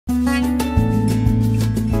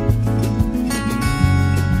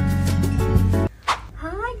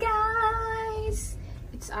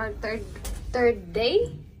third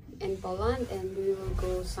day in Poland, and we will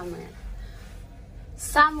go somewhere,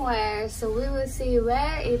 so we will see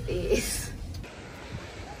where it is.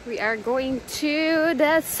 We are going to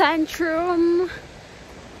the Centrum.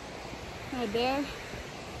 Right there.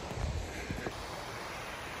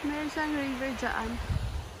 Meron siyang river dyan.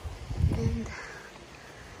 And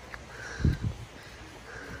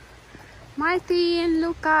Martin,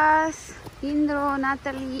 Lucas, Indro,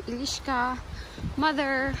 Natalie, Ilishka,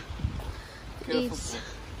 Mother. It's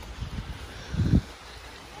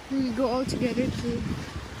we go all together to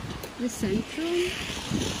the Centrum.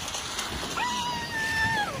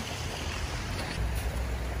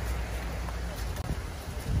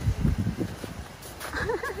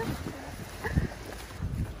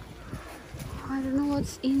 I don't know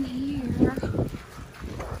what's in here.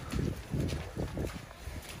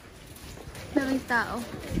 Daming tao.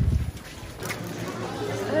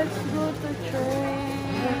 Let's go to train.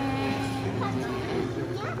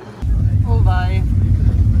 Oh bye.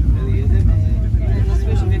 Das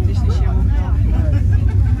will wirklich nicht hier hochkommen.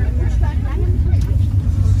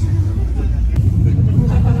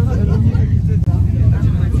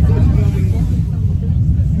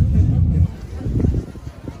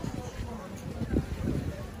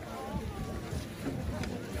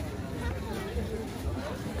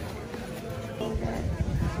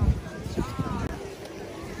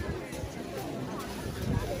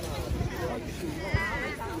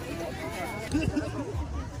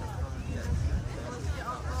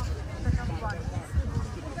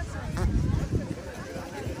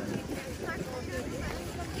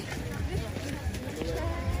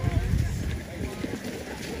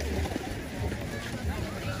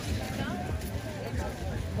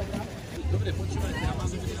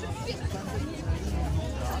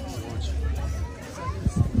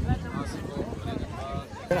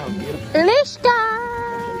 Lishka!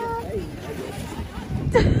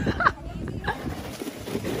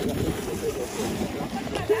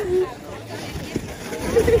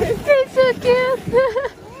 It's so cute!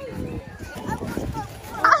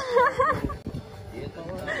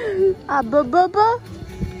 Baba.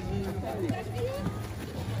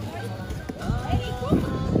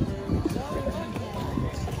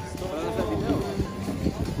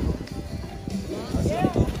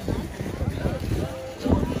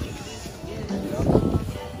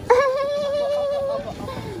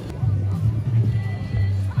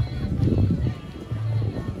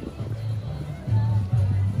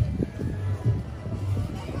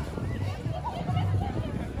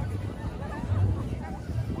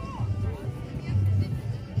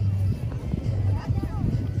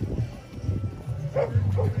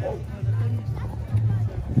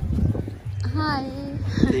 Hi.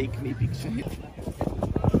 Take me picture.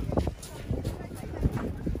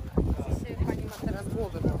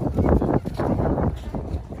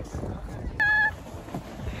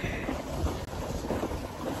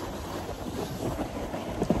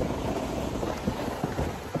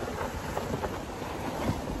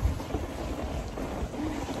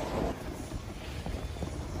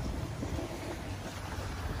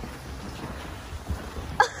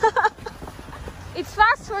 It's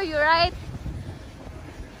fast for you, right?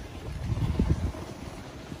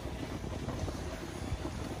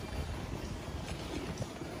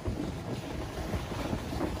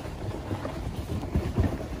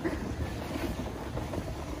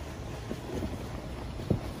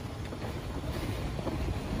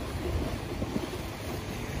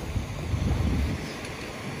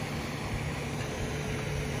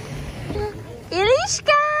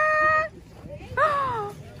 Ilishka!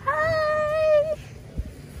 Hi!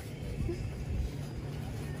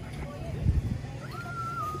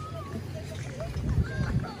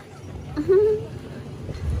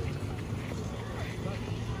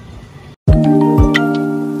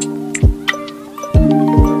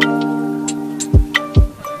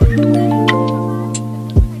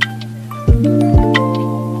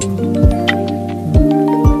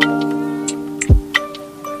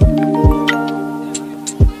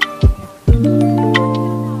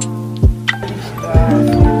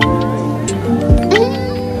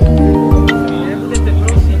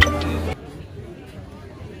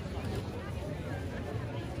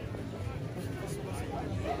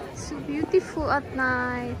 So beautiful at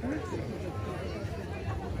night.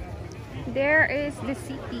 There is the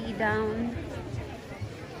city down.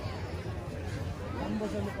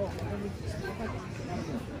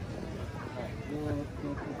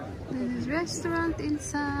 There's a restaurant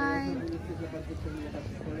inside.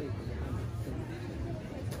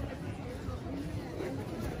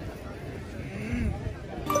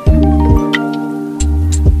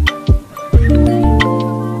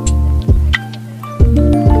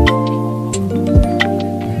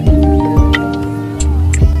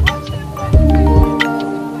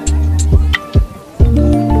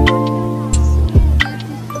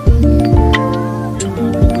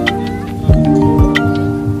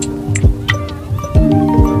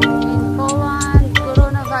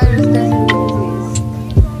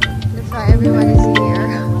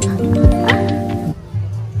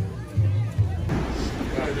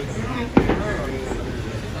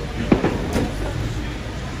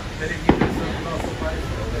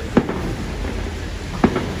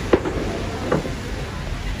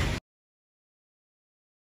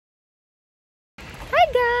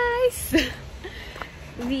 guys!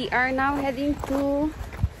 We are now heading to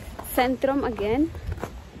Centrum again.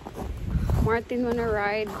 Martin wanna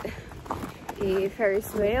ride a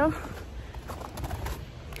Ferris wheel.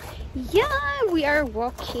 Yeah, we are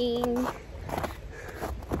walking.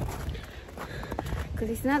 Because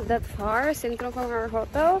it's not that far. Centrum from our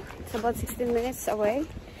hotel. It's about 16 minutes away.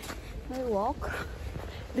 We walk.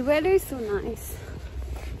 The weather is so nice.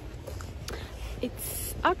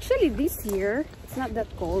 It's actually this year, it's not that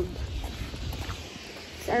cold.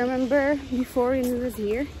 So I remember before when we was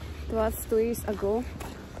here, it was 2 years ago,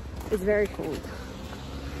 it's very cold.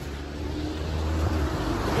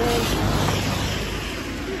 And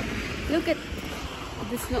look at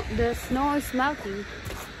the snow is melting.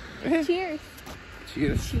 Cheers!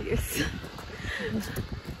 Cheers. Cheers!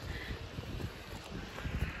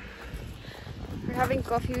 We're having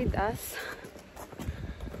coffee with us.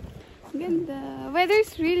 Again, the weather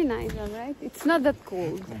is really nice, alright? It's not that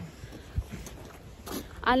cold.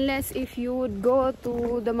 Unless if you would go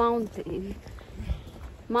to the mountain.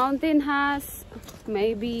 Mountain has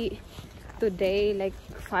maybe today like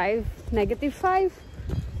negative 5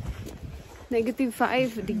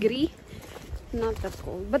 degree. Not that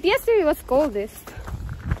cold. But yesterday was coldest.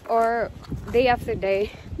 Or day after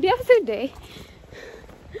day.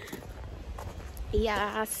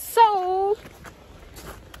 Yeah, so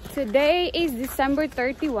today is December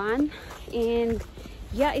 31 and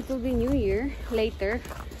yeah, it will be New Year later.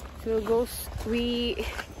 So we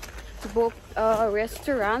booked a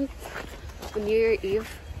restaurant on New Year Eve.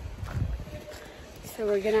 So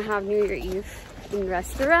we're gonna have New Year Eve in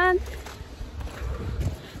restaurant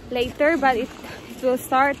later, but it will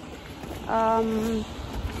start 8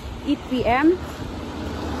 p.m.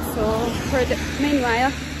 So for the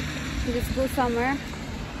meanwhile, let's go somewhere,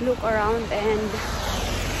 look around, and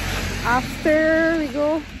after we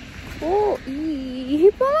go, oh,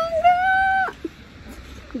 palangga!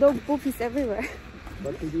 Dog poop is everywhere.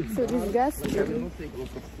 But it is So disgusting. I will not take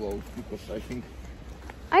lots of clothes because I think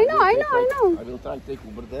I know. I will try to take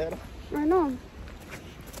Uber there. I know.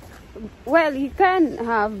 Well, you can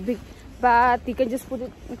have big, but you can just put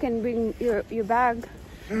it. You can bring your bag.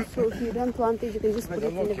 So if you don't want it, you can just I put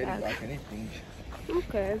it don't in the carry bag. back anything.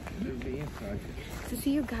 Okay. It will be inside. So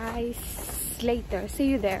see you guys later.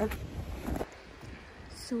 See you there.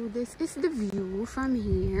 So this is the view from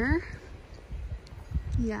here.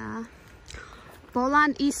 Yeah.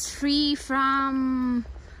 Poland is free from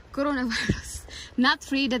coronavirus. Not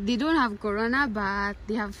free that they don't have corona, but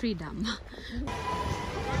they have freedom.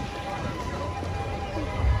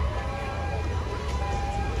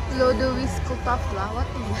 Lodowisko Tafla, what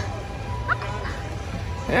is that?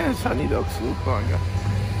 Yeah, sunny dogs, look, palangga.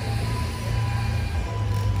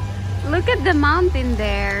 Look at the mountain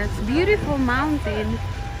there. It's a beautiful mountain.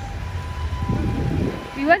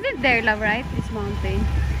 We wasn't there, love, right? This mountain.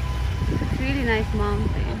 It's a really nice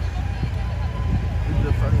mountain. It's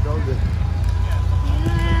a funny dog.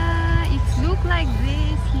 Yeah, it's look like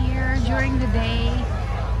this here during the day.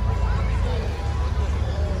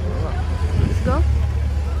 Let's go.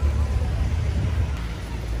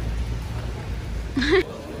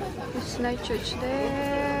 There's a night church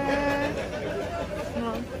there.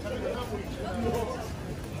 No.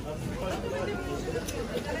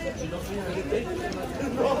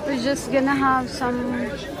 We're just gonna have some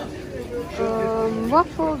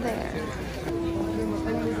waffle there.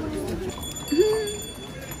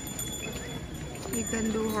 You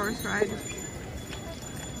can do horse ride.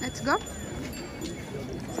 Let's go.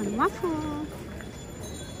 Some waffle.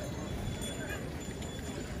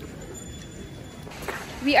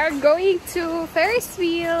 We are going to Ferris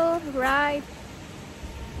wheel right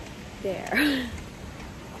there.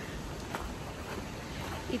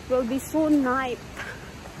 It will be soon night.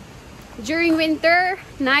 During winter,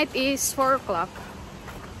 night is 4 o'clock.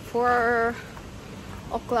 4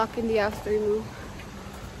 o'clock in the afternoon.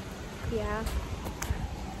 Yeah.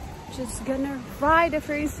 Just gonna ride the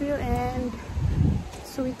Ferris wheel and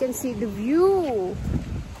so we can see the view.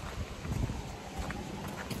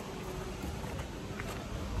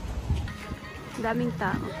 Daming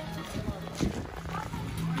tao.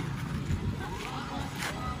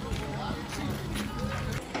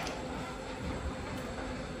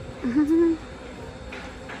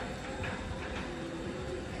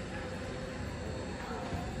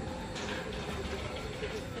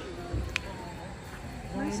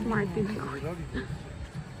 Where's Martin going?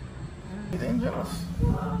 Dangerous.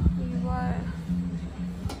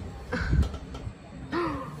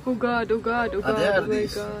 Oh God, oh God, oh God, there oh my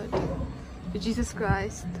this. God. Jesus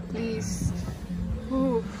Christ, please.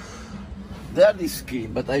 Ooh. There is ski,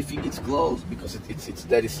 but I think it's closed because it's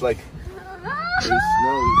there is like there is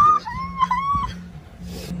snow.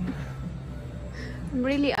 I'm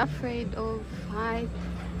really afraid of height.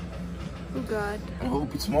 Oh God. I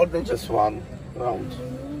hope it's more than just one round.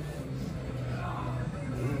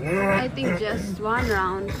 I think just one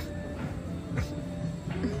round.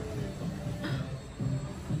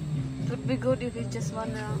 It would be good if it's just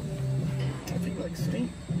one round. I think like 3.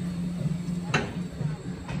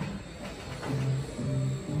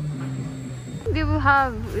 We will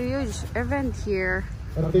have a huge event here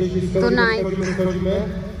tonight.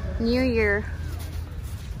 New Year.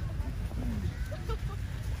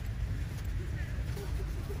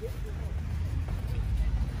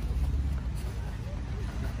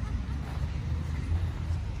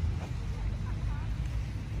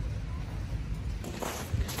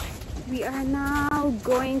 We are now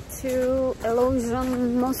going to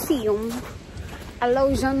Illusion Museum.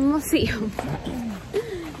 Illusion Museum.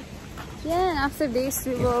 Yeah, and after this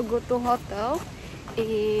we will go to hotel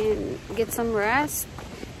and get some rest.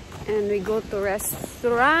 And we go to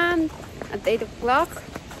restaurant at 8 o'clock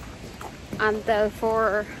until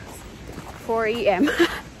 4 a.m.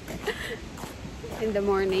 in the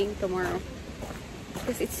morning tomorrow.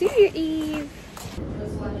 Because it's New Year Eve.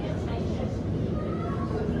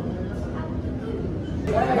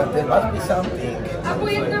 But there must be something.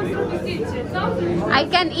 I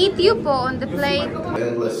can eat you po on the plate.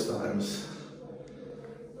 Endless times.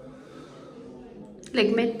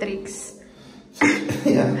 Like Matrix.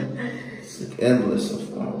 Yeah, it's like endless,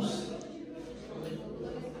 of course.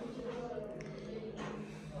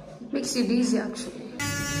 Makes you dizzy actually.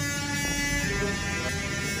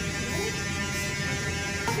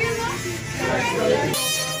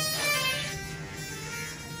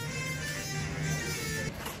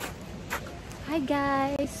 Hi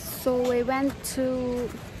guys, so we went to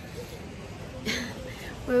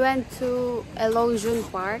Illusion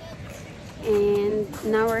Park and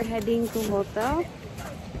now we're heading to hotel.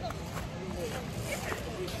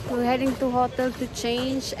 We're heading to hotel to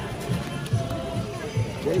change.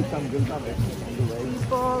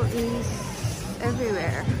 People is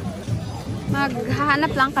everywhere.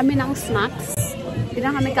 Maghahanap lang kami ng snacks. Hindi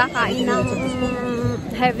na kami kakain ng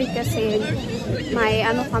heavy kasi may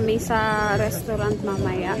ano kami sa restaurant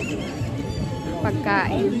mamaya.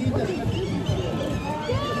 Pagkain.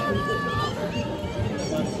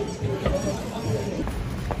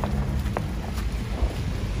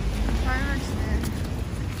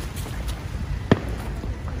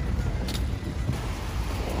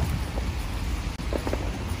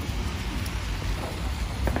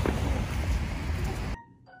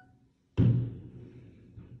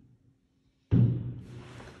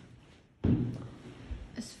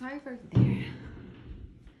 There's firework there.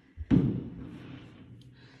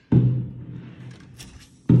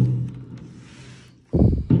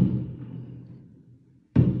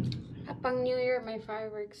 Pang New Year, may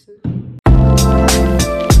fireworks na.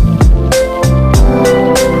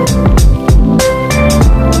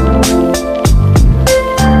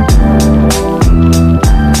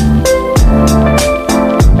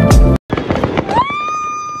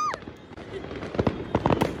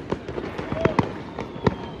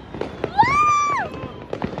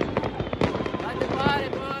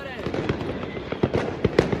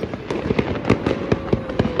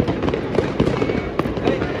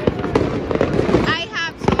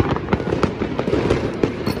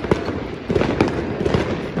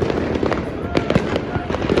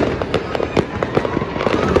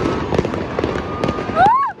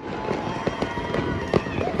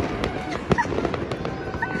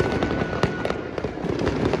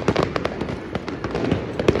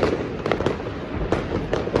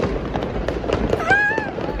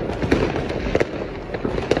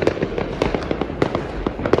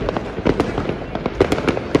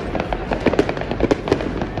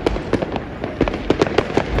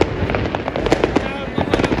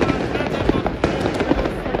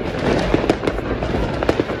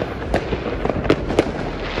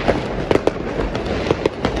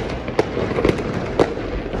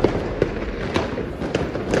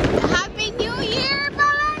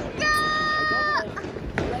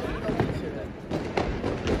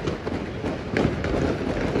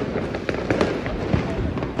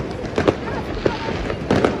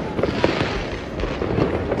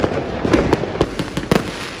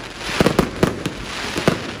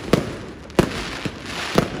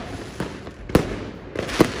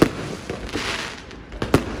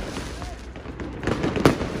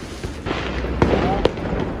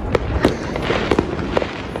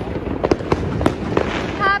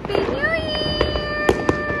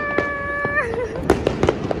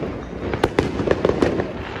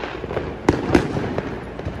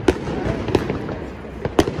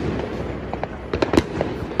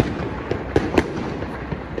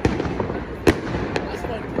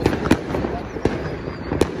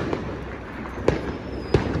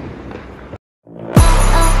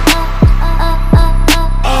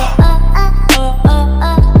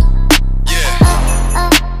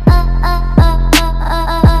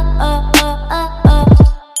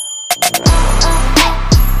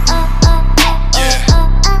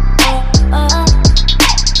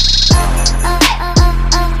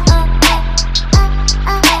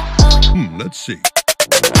 see.